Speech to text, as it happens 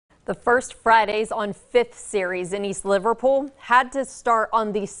The first Fridays on 5th series in East Liverpool had to start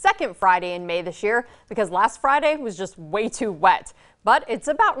on the second Friday in May this year because last Friday was just way too wet. But it's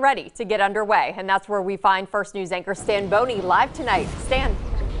about ready to get underway, and that's where we find First News anchor Stan Boney live tonight. Stan.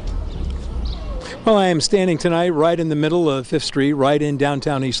 Well, I am standing tonight right in the middle of 5th Street, right in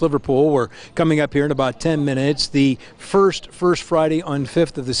downtown East Liverpool. We're coming up here in about 10 minutes. The first Friday on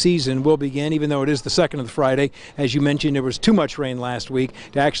 5th of the season will begin, even though it is the second of the Friday. As you mentioned, there was too much rain last week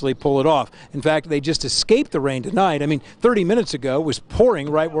to actually pull it off. In fact, they just escaped the rain tonight. 30 minutes ago it was pouring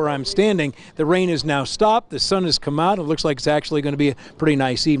right where I'm standing. The rain has now stopped. The sun has come out. It looks like it's actually going to be a pretty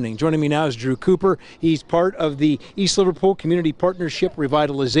nice evening. Joining me now is Drew Cooper. He's part of the East Liverpool Community Partnership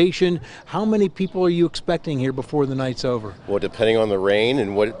Revitalization. How many people are you expecting here before the night's over? Well, depending on the rain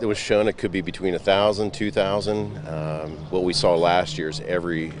and what it was shown, it could be between 1,000, 2,000. What we saw last year is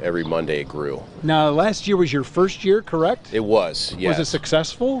every Monday it grew. Now, last year was your first year, correct? It was, yes. Was it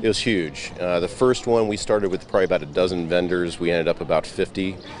successful? It was huge. The first one we started with probably about a dozen vendors. We ended up about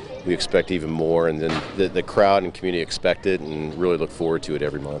 50. We expect even more, and then the crowd and community expect it and really look forward to it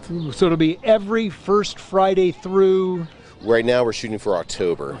every month. So it'll be every first Friday through? Right now we're shooting for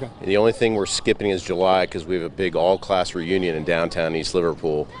October. Okay. And the only thing we're skipping is July because we have a big all-class reunion in downtown East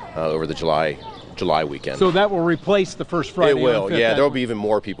Liverpool over the July weekend. So that will replace the first Friday? It will, on 5th. yeah. There'll be even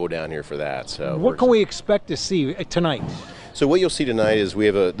more people down here for that. So what can we expect to see tonight? So what you'll see tonight is we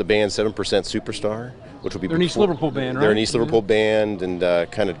have the band 7% Superstar, which will be... They're an East Liverpool band, right? They're an East Liverpool band and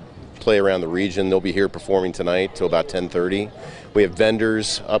kind of play around the region. They'll be here performing tonight till about 10:30. We have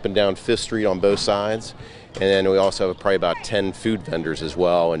vendors up and down 5th Street on both sides. And then we also have probably about 10 food vendors as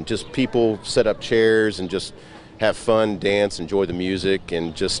well. And just people set up chairs and just have fun, dance, enjoy the music, and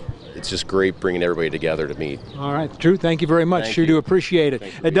it's just great bringing everybody together to meet. All right, Drew, thank you very much. Sure do appreciate it.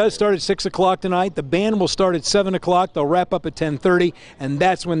 It does start at 6 o'clock tonight. The band will start at 7 o'clock. They'll wrap up at 10:30, and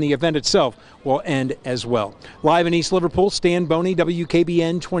that's when the event itself will end as well. Live in East Liverpool, Stan Boney,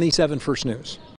 WKBN 27 First News.